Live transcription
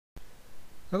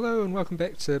Hello and welcome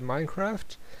back to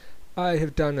Minecraft. I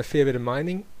have done a fair bit of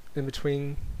mining in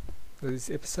between these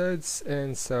episodes,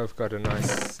 and so I've got a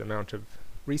nice amount of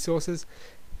resources.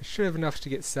 I should have enough to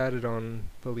get started on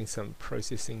building some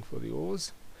processing for the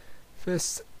ores.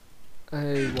 First,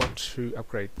 I want to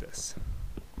upgrade this.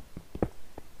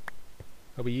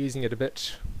 I'll be using it a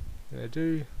bit when I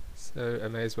do, so I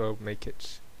may as well make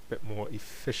it a bit more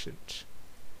efficient.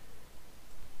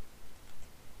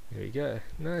 There we go.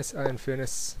 Nice iron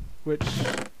furnace, which,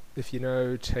 if you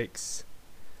know, it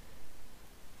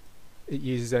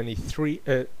uses only 3,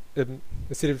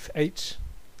 instead of 8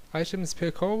 items per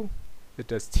coal, it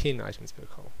does 10 items per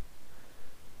coal.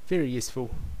 Very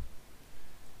useful.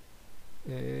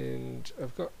 And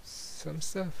I've got some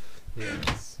stuff.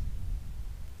 Yes.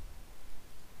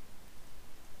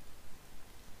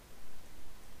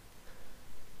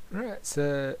 Right,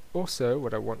 so also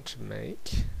what I want to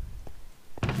make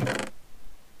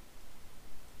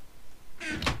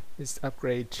is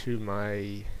upgrade to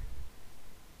my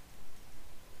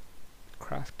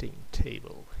crafting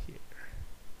table here.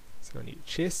 So I need a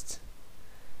chest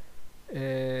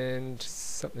and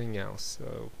something else, so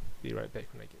I'll be right back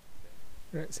when I get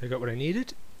there. Right, so I got what I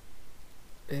needed,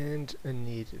 and I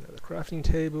need another crafting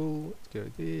table. Let's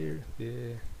go there,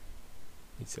 there.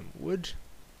 Need some wood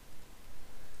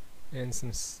and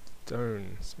some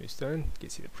stone, smooth stone.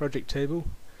 Gets you the project table,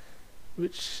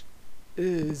 which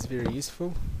is very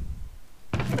useful.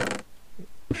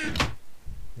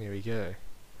 There we go.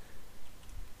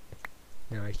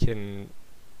 Now I can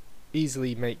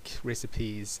easily make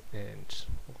recipes and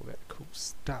all that cool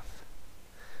stuff.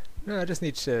 Now I just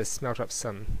need to smelt up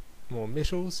some more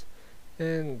metals,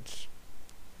 and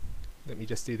let me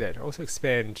just do that. I also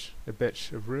expand a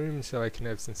bit of room so I can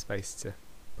have some space to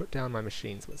put down my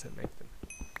machines once I make them.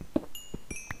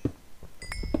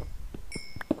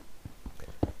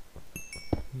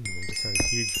 I just had a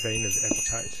huge vein of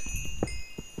appetite.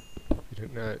 If you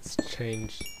don't know, it's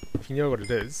changed. If you know what it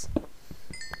is,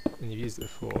 and you've used it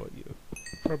before, you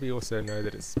probably also know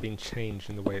that it's been changed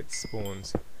in the way it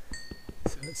spawns.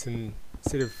 So it's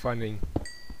instead of finding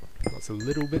lots of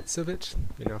little bits of it,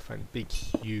 you now find big,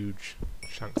 huge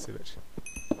chunks of it.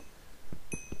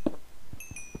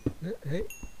 Hey,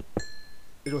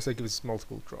 it also gives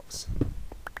multiple drops.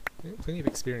 Yeah, plenty of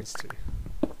experience too,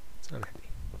 so I'm happy.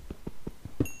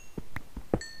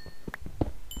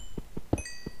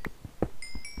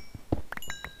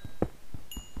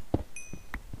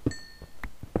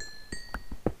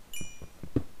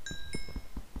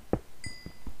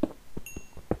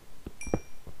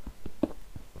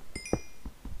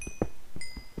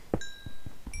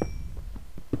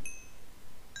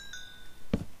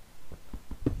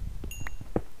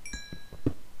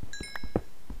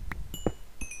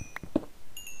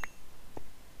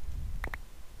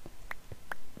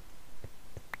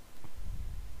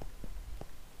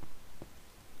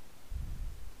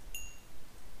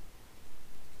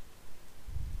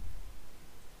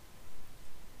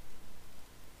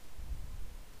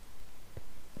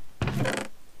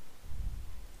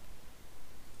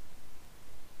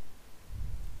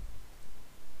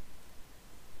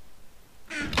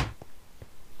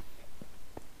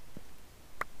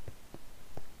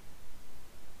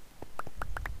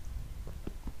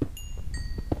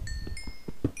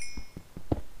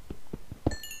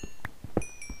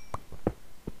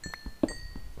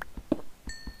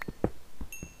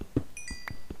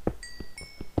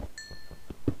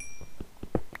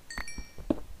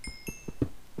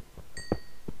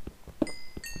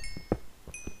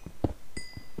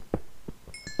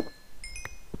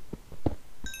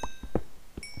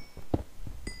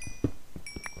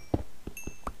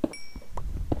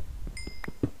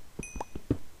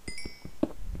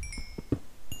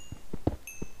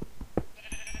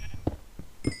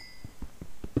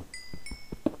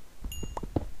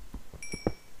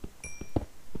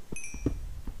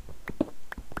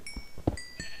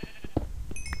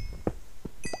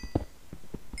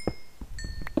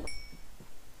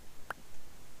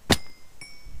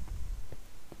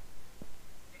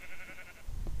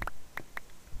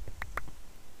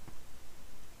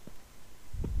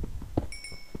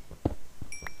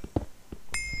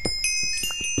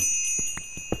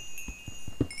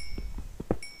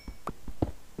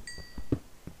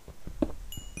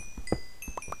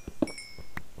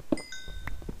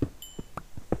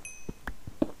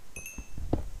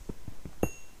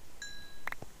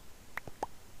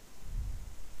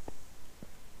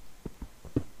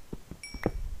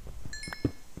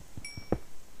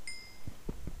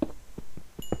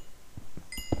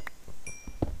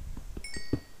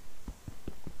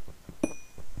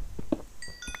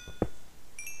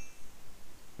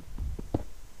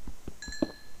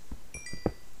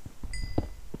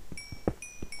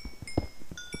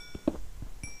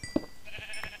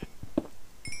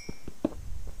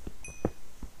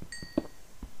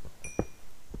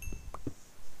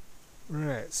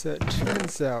 Right, so it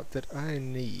turns out that I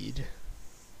need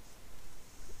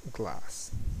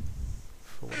glass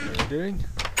for what I'm doing,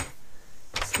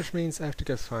 which means I have to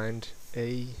go find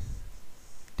a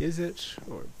desert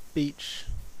or a beach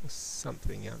or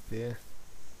something out there.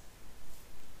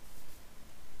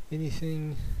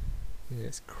 Anything. Yeah,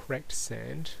 it's cracked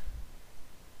sand.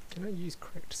 Can I use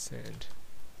cracked sand?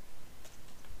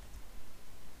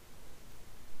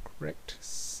 Cracked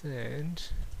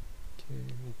sand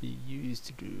can be used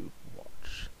to do what?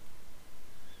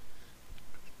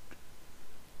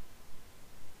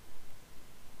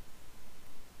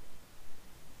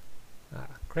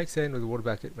 Cracked sand with a water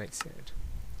bucket makes sand.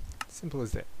 Simple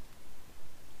as that.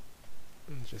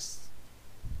 And just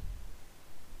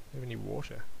have any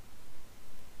water.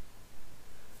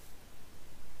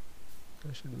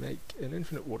 I should make an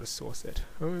infinite water source at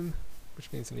home,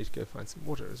 which means I need to go find some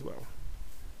water as well.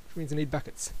 Which means I need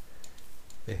buckets.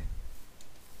 There.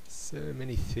 So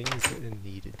many things that are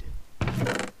needed.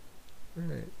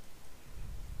 Right.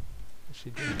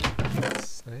 Actually do have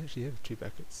buckets. I actually have 2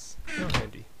 buckets. How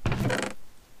handy.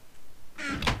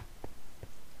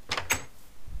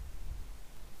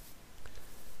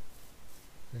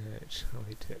 Alright, I'll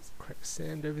need to crack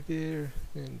sand over there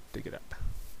and dig it up.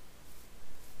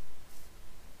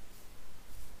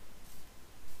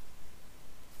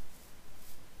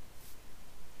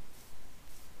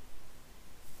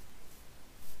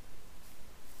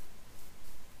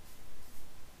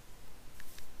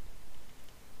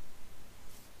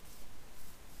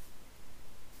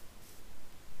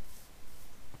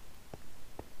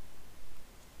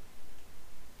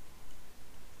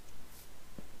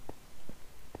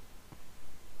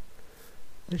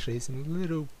 Actually, some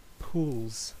little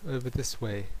pools over this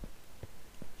way,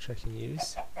 which I can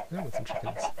use. Oh, with some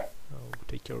chickens. I'll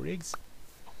take your eggs.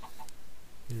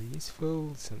 They're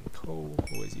useful. Some coal,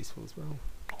 always useful as well.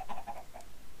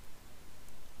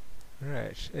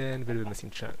 Alright, and a bit of a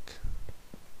missing chunk.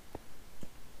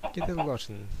 Get that lot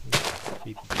and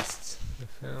feed the beasts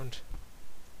I found.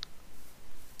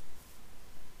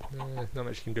 Not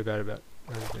much you can do about it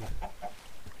other than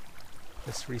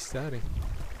just restarting.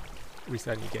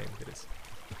 Restarting your game, that is.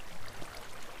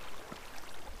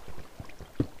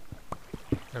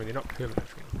 I mean, they're not permanent.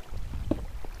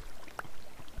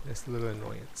 That's a little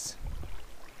annoyance.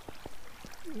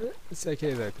 It's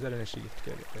okay though, because I don't actually have to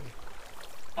go that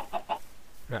way.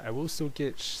 Right, I will still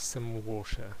get some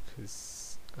water,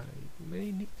 because I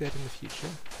may need that in the future.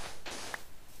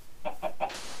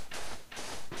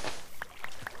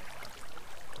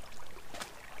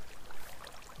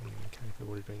 Can't go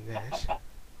water doing that.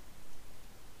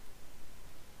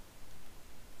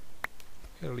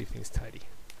 Gotta leave things tidy.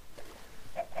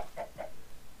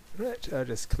 Right, I'll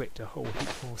just collect a whole heap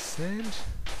more sand.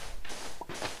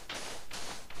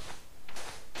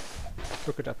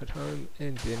 Cook it up at home,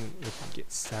 and then we can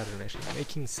get started on actually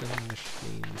making some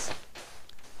machines.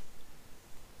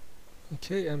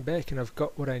 Okay, I'm back and I've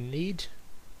got what I need,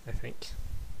 I think.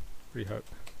 We hope.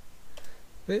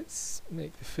 Let's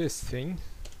make the first thing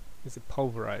is a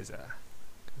pulverizer.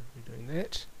 We're doing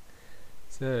that.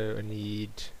 So I need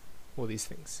all these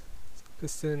things. So the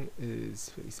piston is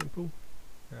fairly simple.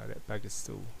 That bug is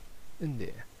still in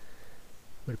there.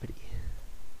 What a pity.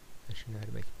 I should know how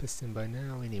to make a piston by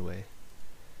now anyway.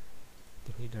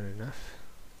 Definitely done enough.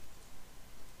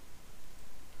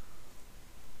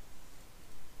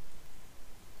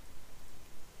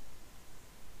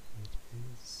 It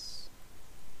is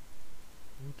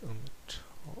wood on the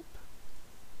top.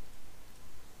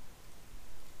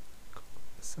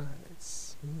 The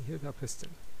sides. Here's our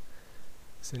piston.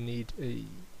 So need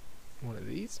one of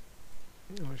these.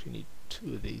 I actually need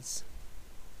 2 of these,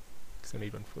 because I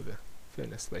need one for the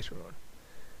furnace later on.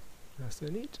 What else do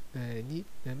I need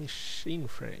a machine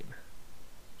frame,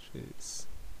 which is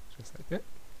just like that.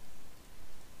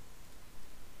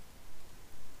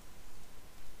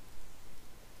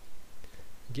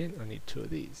 Again, I need 2 of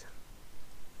these.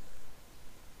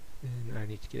 And I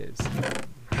need to get some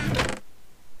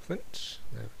flint.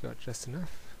 I've got just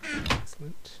enough.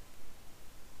 Excellent.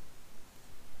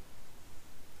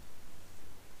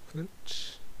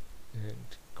 Flint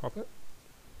and copper.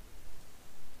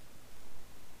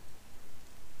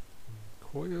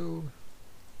 Coil,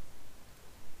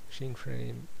 machine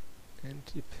frame, and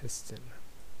your piston.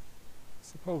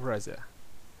 It's the pulverizer.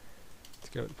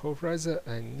 To go with the pulverizer,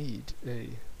 I need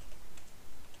a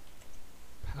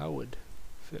powered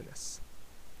furnace,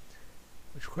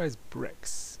 which requires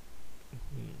bricks.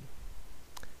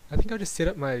 I think I'll just set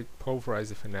up my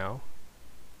pulverizer for now.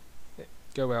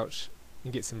 Go out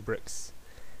and get some bricks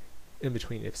in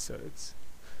between episodes.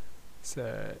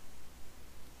 So,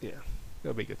 yeah.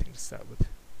 that'll be a good thing to start with.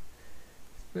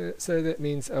 So that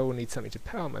means I will need something to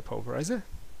power my pulverizer.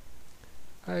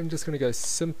 I'm just going to go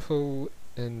simple,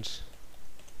 and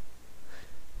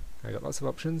I got lots of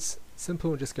options.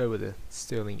 Simple, and just go with a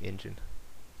Stirling engine.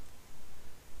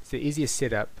 It's the easiest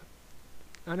setup.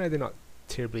 I know they're not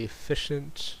terribly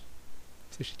efficient,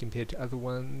 especially compared to other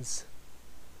ones,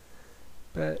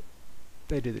 but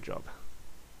they do the job.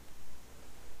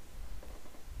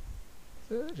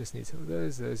 So I just need some of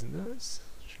those, and those.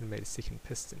 Should have made a second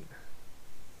piston.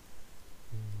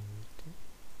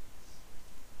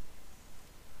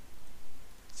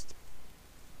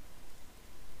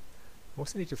 I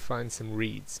also need to find some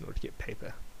reeds in order to get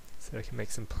paper, so I can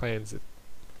make some plans of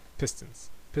pistons.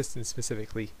 Pistons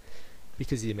specifically,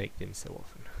 because you make them so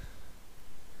often.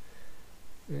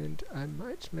 And I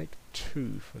might make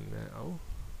 2 for now.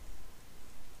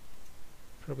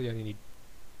 Probably only need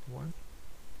 1. I'm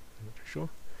not sure.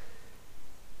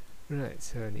 Right,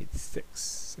 so I need 6.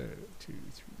 So 2,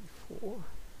 3, 4.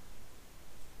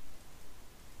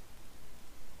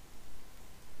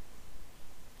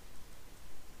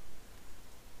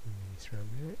 Around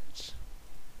that.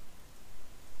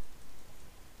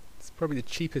 It's probably the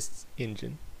cheapest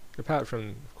engine, apart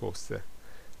from, of course, the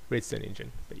redstone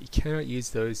engine. But you cannot use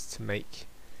those to make,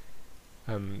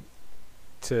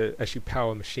 to actually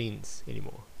power machines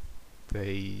anymore.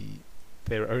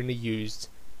 They're only used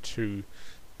to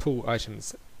pull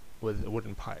items with a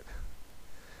wooden pipe.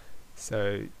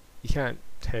 So you can't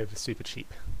have a super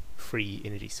cheap free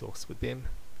energy source with them,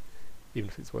 even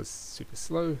if it was super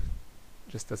slow. It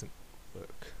just doesn't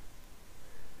work.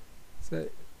 So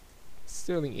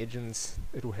Stirling engines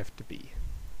it'll have to be.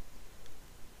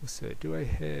 Also, do I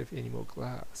have any more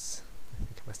glass? I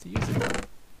think I must have used it.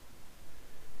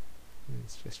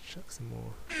 Let's just chuck some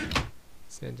more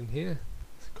sand in here.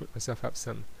 Cook myself up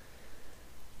some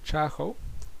charcoal.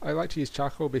 I like to use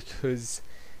charcoal because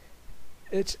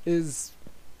it is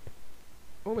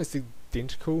almost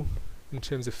identical in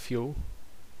terms of fuel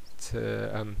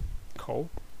to coal.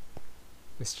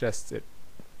 It's just it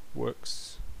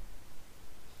works.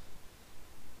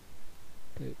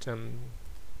 What am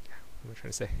I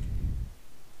trying to say?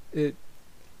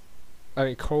 I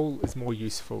mean, coal is more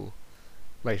useful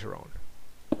later on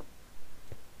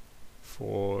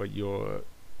for your.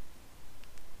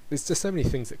 There's just so many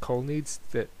things that coal needs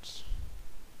that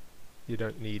you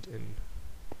don't need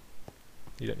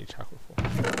charcoal for.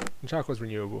 And charcoal is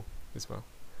renewable as well.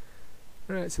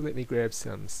 Alright, so let me grab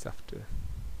some stuff to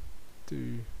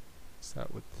do.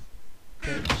 Start with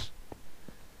that.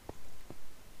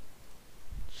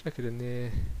 Chuck it in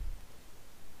there.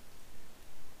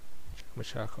 Chuck my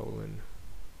charcoal in.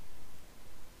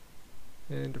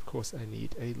 And of course I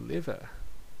need a lever.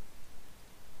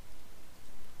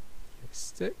 A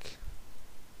stick.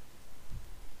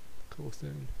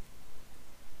 Cobblestone.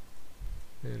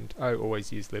 And I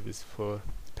always use levers for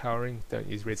powering. Don't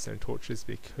use redstone torches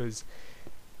because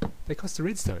they cost a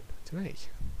redstone to make.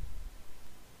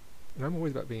 And I'm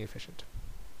always about being efficient.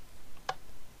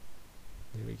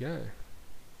 There we go.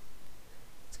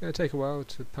 It's going to take a while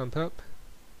to pump up.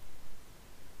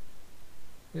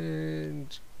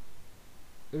 And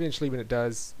eventually when it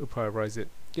does, we'll pulverize it,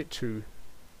 get to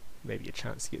maybe a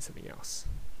chance to get something else.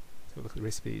 So look at the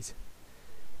recipes.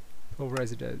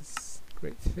 Pulverizer does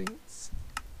great things.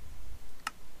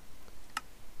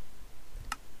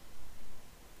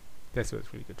 That's what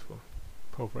it's really good for.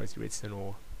 Pulverize your redstone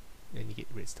ore and you get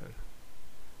redstone.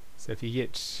 So if you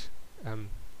get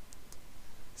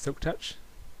Silk Touch,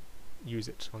 use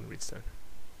it on the redstone.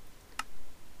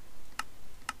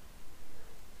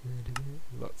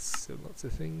 Lots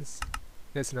of things.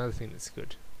 That's another thing that's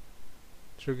good.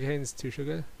 Sugar canes, 2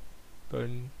 sugar,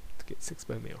 bone to get 6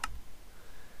 bone meal.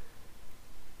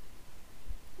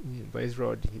 Blaze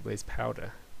rod, you blaze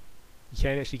powder. You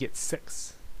can actually get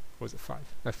 6. Or was it 5?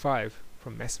 No, 5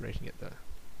 from macerating it though.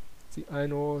 See,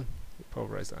 iron ore,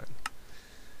 pulverized iron.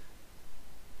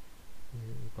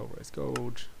 Pulverized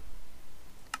gold.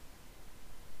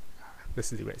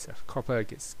 This is the great stuff. Copper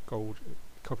gets gold,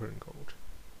 copper and gold.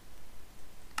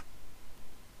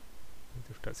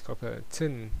 Different types of copper.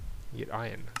 Tin, you get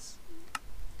iron. It's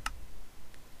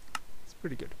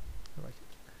pretty good. I like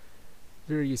it.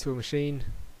 Very useful machine.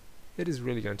 It is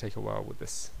really going to take a while with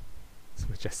this.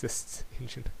 Just this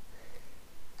engine.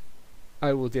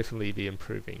 I will definitely be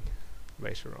improving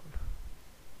later on.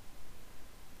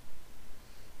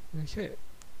 Okay,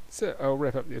 so I'll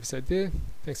wrap up the episode there.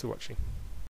 Thanks for watching.